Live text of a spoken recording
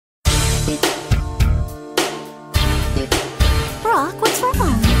Brock, what's wrong?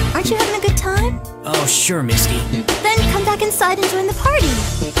 Aren't you having a good time? Oh, sure, Misty. Then come back inside and join the party.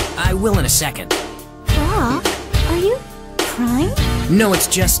 I will in a second. Brock, are you crying? No, it's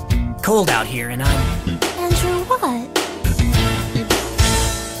just cold out here and Andrew, what?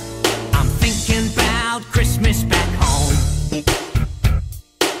 I'm thinking about Christmas back home.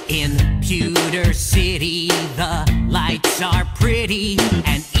 In Pewter City, the lights are pretty,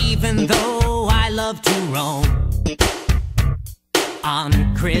 and even though I love to roam,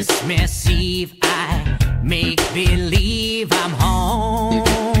 on Christmas Eve I make believe I'm home.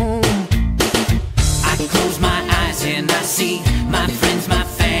 I close my eyes and I see my friends, my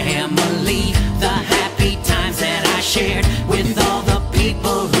family, the happy times that I shared with all the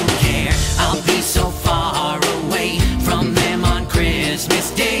people who care. I'll be so far away from them on Christmas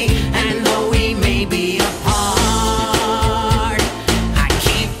Day, and though we may be apart, I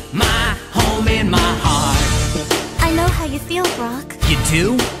keep my home in my heart. I know how you feel, Brock. you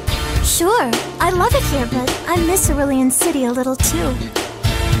do? Sure, I love it here, but I miss Cerulean City a little too.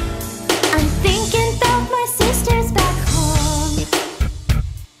 I'm thinking about my sisters back home.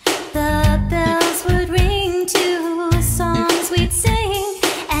 The bells would ring to songs we'd sing,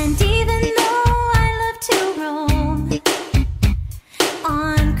 and even though I love to roam,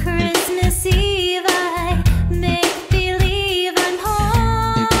 on Christmas Eve I make believe I'm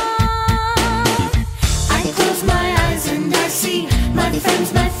home. I close my eyes and I see my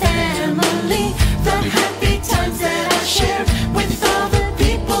friends, my family, the happy times that I share with all the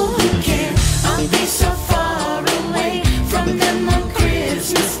people who care. I'll be so far away from them on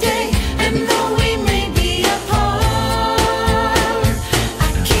Christmas Day, and though we may be apart, I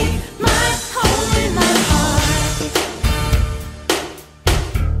keep my home in my heart.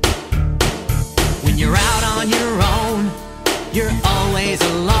 When you're out on your own, you're always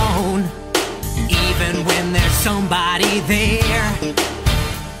alone, even when there's somebody there.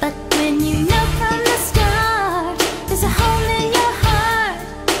 But when you know from the start there's a home in your heart,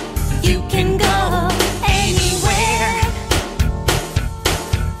 you can go anywhere.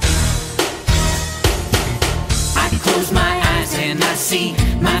 I close my eyes and I see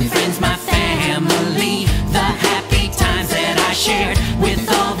my friends, my family, the happy times that I shared with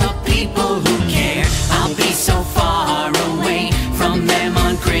all the people who care. I'll be so far away from them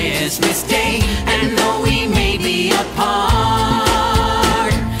on Christmas Day, and though we may be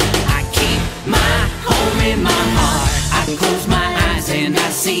apart, I keep my home in my heart. I close my eyes and I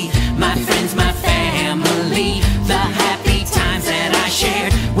see my friends, my family, the happy times that I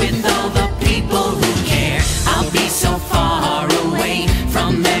shared with